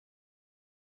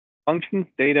Functions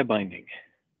data binding.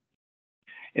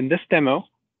 In this demo,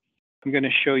 I'm going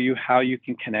to show you how you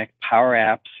can connect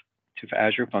PowerApps to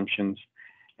Azure Functions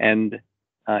and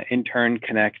in turn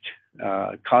connect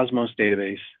Cosmos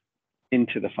database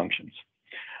into the functions.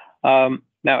 Now,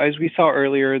 as we saw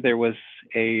earlier, there was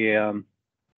a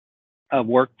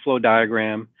workflow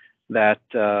diagram that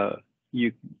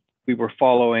we were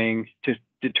following to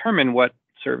determine what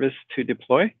service to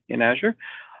deploy in Azure.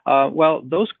 Well,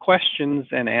 those questions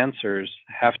and answers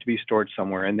have to be stored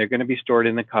somewhere, and they're going to be stored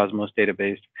in the Cosmos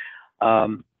database.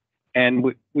 And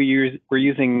we're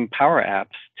using PowerApps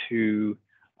to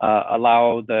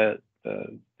allow the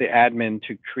admin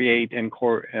to create and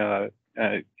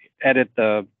edit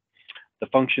the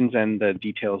functions and the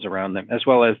details around them, as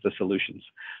well as the solutions.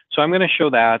 So I'm going to show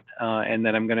that, and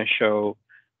then I'm going to show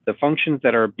the functions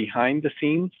that are behind the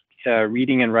scenes,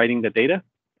 reading and writing the data.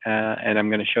 And I'm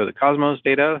going to show the Cosmos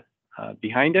data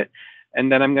behind it.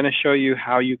 And then I'm going to show you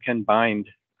how you can bind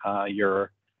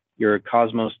your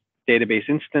Cosmos database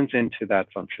instance into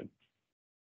that function.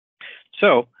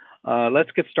 So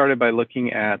let's get started by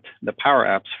looking at the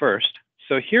PowerApps first.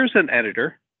 So here's an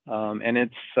editor, and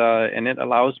it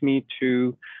allows me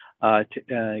to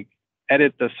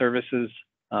edit the services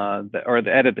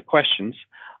edit the questions,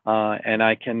 and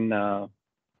I can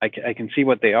see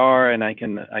what they are, and I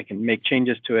can make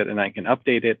changes to it, and I can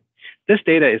update it. This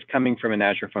data is coming from an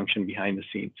Azure function behind the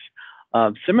scenes.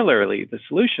 Similarly, the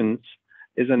solutions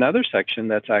is another section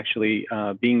that's actually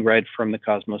being read from the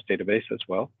Cosmos database as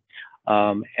well.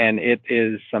 And it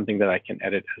is something that I can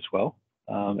edit as well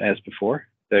as before.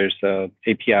 There's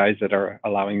APIs that are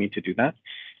allowing me to do that.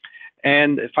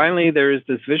 And finally, there is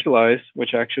this visualize,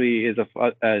 which actually is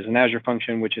an Azure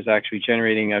function, which is actually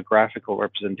generating a graphical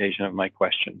representation of my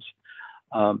questions.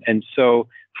 And so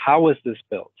how was this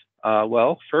built?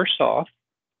 Well, first off,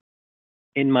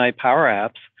 in my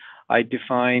PowerApps, I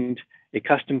defined a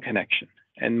custom connection.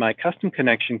 And my custom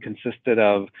connection consisted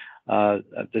of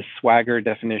the Swagger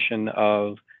definition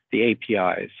of the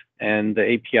APIs. And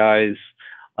the APIs,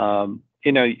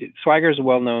 Swagger is a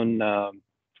well-known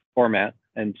format.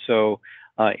 And so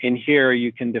in here,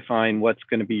 you can define what's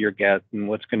going to be your get and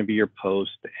what's going to be your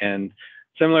post. And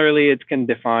similarly, it can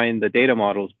define the data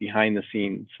models behind the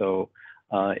scenes. So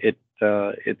it's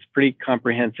a pretty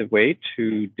comprehensive way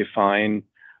to define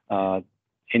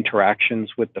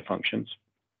interactions with the functions.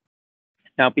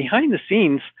 Now, behind the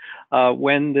scenes,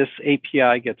 when this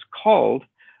API gets called,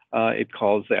 it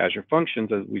calls the Azure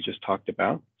Functions, as we just talked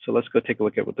about. So let's go take a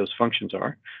look at what those functions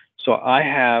are. So I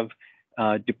have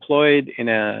deployed in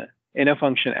a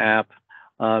function app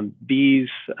these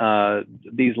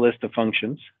list of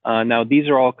functions. Now these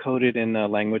are all coded in a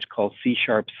language called C#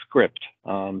 script.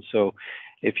 So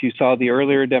if you saw the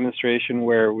earlier demonstration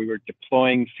where we were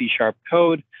deploying C#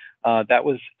 code, that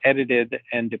was edited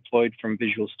and deployed from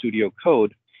Visual Studio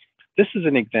Code. This is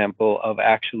an example of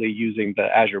actually using the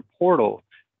Azure Portal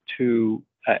to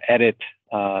edit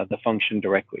the function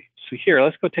directly. So here,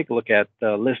 let's go take a look at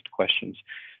the list questions.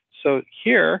 So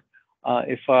here,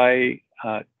 if I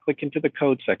click into the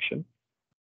code section,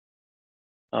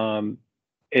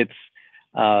 it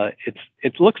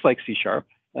looks like C#.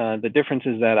 The difference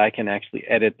is that I can actually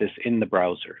edit this in the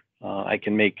browser. I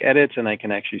can make edits and I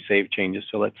can actually save changes.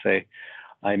 So let's say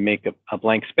I make a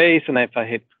blank space, and if I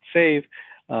hit save,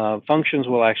 functions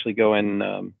will actually go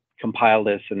and compile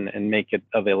this and make it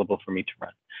available for me to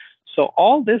run. So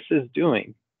all this is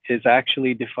doing is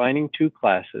actually defining two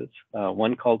classes,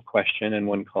 one called question and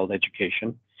one called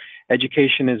education.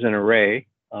 Education is an array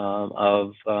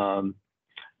of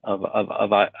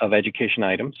education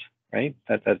items, right?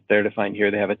 That they're defined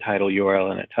here. They have a title,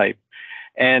 URL, and a type.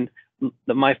 And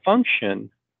my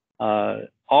function,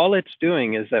 all it's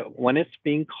doing is that when it's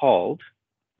being called,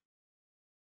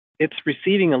 it's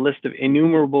receiving a list of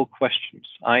enumerable questions,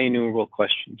 IEnumerable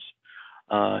questions,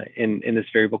 in this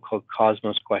variable called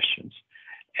Cosmos questions.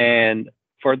 And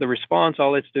for the response,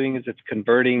 all it's doing is it's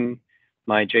converting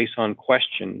my JSON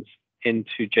questions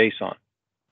into JSON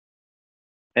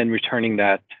and returning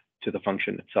that to the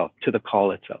function itself, to the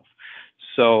call itself.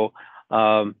 So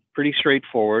pretty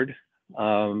straightforward.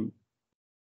 And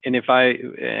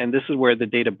this is where the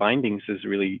data bindings is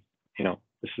really,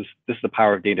 this is the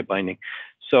power of data binding.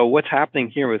 So what's happening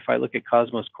here, if I look at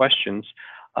Cosmos questions,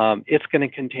 it's going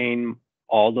to contain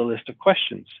all the list of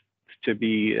questions to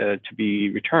be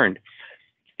returned.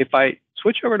 If I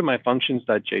switch over to my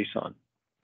functions.json,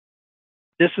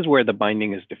 this is where the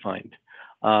binding is defined.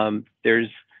 This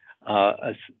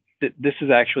is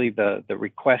actually the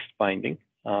request binding,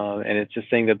 and it's just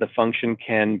saying that the function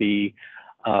can be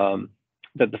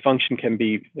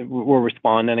will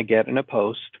respond and a get and a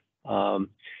post,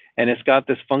 and and it's got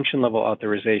this function level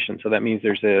authorization. So that means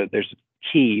there's a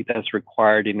key that's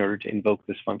required in order to invoke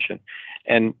this function.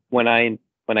 And when I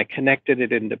connected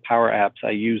it into PowerApps,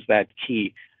 I used that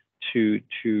key to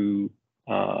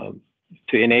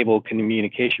enable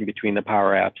communication between the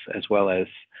PowerApps as well as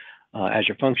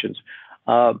Azure Functions.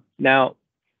 Now,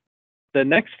 the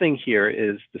next thing here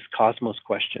is this Cosmos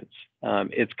questions.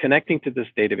 It's connecting to this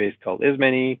database called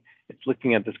ismany. It's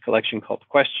looking at this collection called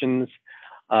questions.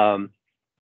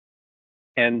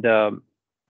 And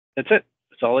that's it.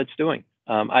 That's all it's doing.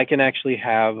 I can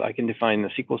define the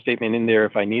SQL statement in there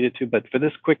if I needed to, but for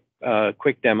this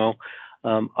quick demo,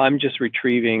 I'm just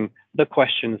retrieving the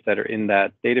questions that are in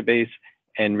that database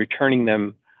and returning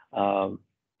them to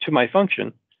my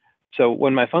function. So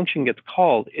when my function gets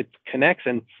called, it connects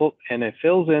and it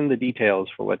fills in the details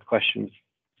for what questions,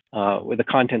 with the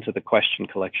contents of the question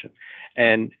collection.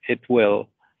 And it will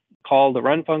call the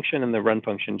run function, and the run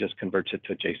function just converts it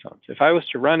to JSON. So if I was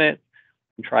to run it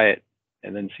and try it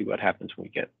and then see what happens when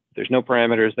there's no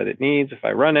parameters that it needs. If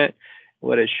I run it,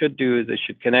 what it should do is it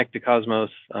should connect to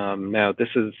Cosmos. Now this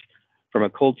is from a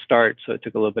cold start, so it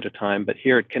took a little bit of time, but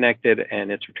here it connected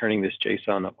and it's returning this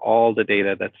JSON of all the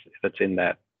data that's in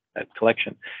that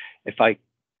collection. If I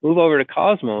move over to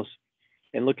Cosmos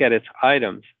and look at its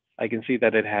items, I can see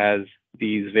that it has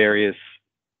these various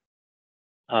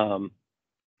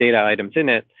data items in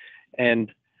it.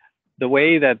 And the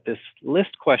way that this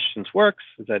list questions works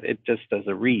is that it just does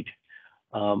a read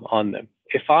on them.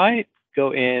 If I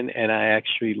go in and I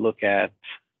actually look at,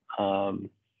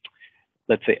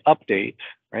 let's say, update,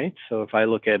 right? So if I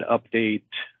look at update,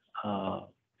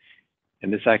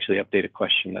 and this actually update a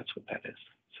question, that's what that is.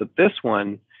 So this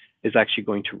one is actually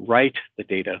going to write the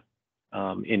data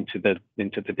into the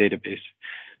database.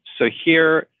 So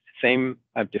here, same,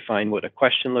 I've defined what a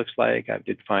question looks like. I've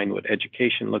defined what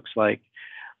education looks like.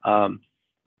 And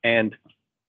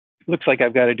it looks like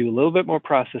I've got to do a little bit more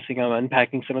processing. I'm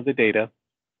unpacking some of the data.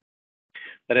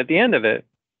 But at the end of it,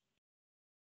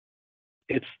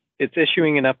 it's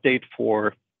issuing an update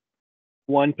for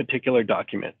one particular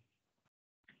document.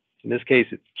 In this case,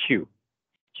 it's Q.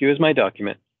 Q is my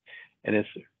document, and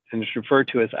it's referred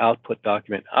to as output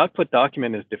document. Output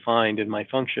document is defined in my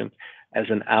function as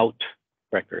an out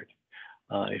record.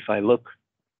 If I look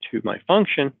to my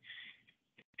function,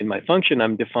 in my function,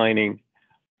 I'm defining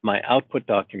my output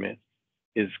document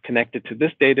is connected to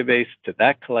this database, to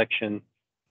that collection.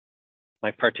 My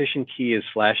partition key is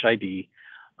 /ID.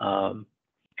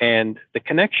 And the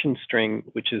connection string,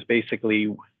 which is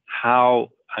basically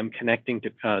how I'm connecting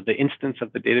to the instance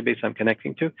of the database I'm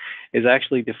connecting to, is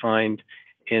actually defined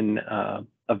in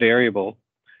a variable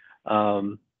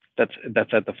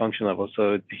that's at the function level.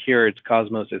 So here it's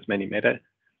Cosmos ismany meta.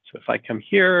 So if I come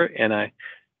here and I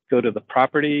go to the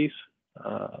properties,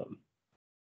 I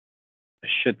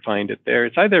should find it there.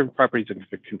 It's either properties or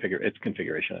it's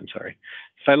configuration, I'm sorry.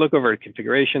 If I look over at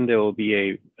configuration, there will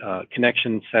be a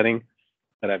connection setting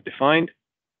that I've defined.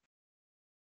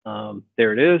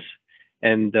 There it is.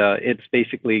 And it's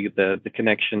basically the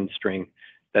connection string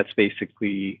that's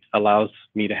basically allows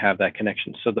me to have that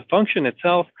connection. So the function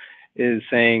itself is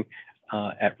saying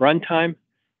at runtime,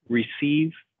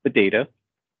 receive the data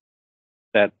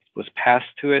that was passed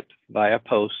to it via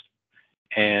post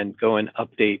and go and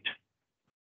update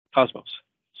Cosmos.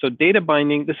 So data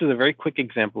binding, this is a very quick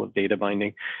example of data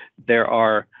binding. There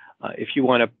are, if you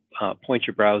want to point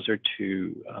your browser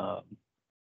to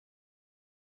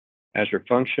Azure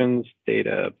Functions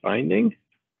data binding,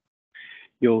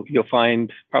 you'll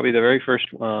find probably the very first,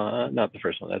 not the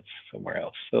first one, that's somewhere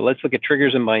else. So let's look at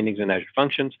triggers and bindings in Azure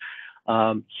Functions.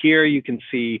 Here you can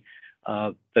see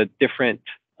the different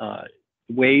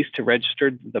ways to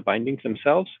register the bindings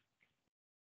themselves.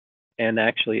 And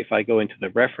actually, if I go into the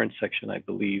reference section, I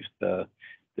believe the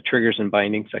triggers and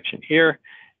binding section here,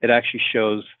 it actually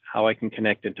shows how I can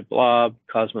connect into Blob,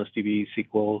 CosmosDB,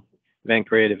 SQL, Event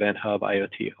Grid, Event Hub,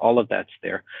 IoT, all of that's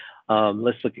there.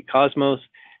 Let's look at Cosmos,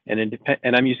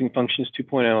 and I'm using functions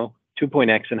 2.0,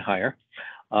 2.x and higher.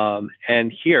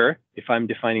 And here, if I'm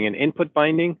defining an input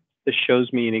binding, this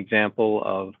shows me an example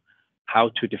of how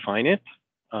to define it.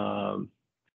 So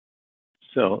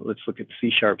let's look at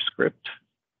C# script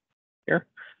here.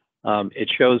 It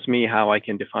shows me how I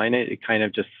can define it. It kind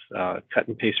of just cut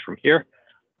and paste from here.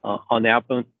 On the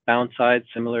outbound side,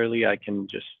 similarly, I can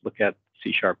just look at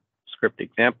C# script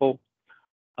example.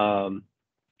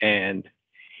 And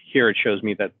here it shows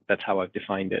me that that's how I've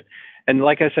defined it. And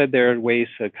like I said, there are ways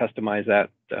to customize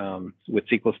that with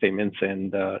SQL statements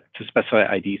and to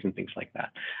specify IDs and things like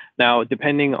that. Now,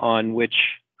 depending on which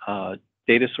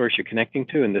data source you're connecting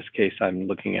to. In this case, I'm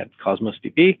looking at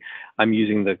CosmosDB. I'm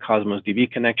using the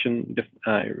CosmosDB connection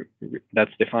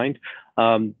that's defined.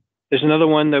 There's another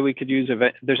one that we could use.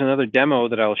 There's another demo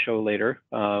that I'll show later,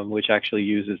 which actually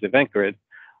uses Event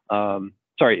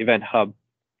Hub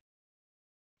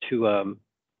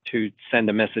to send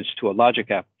a message to a logic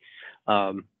app.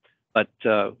 But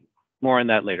more on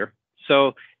that later.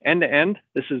 So end to end,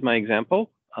 this is my example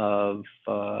of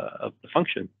the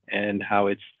function and how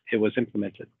it was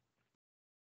implemented.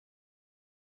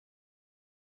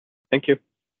 Thank you.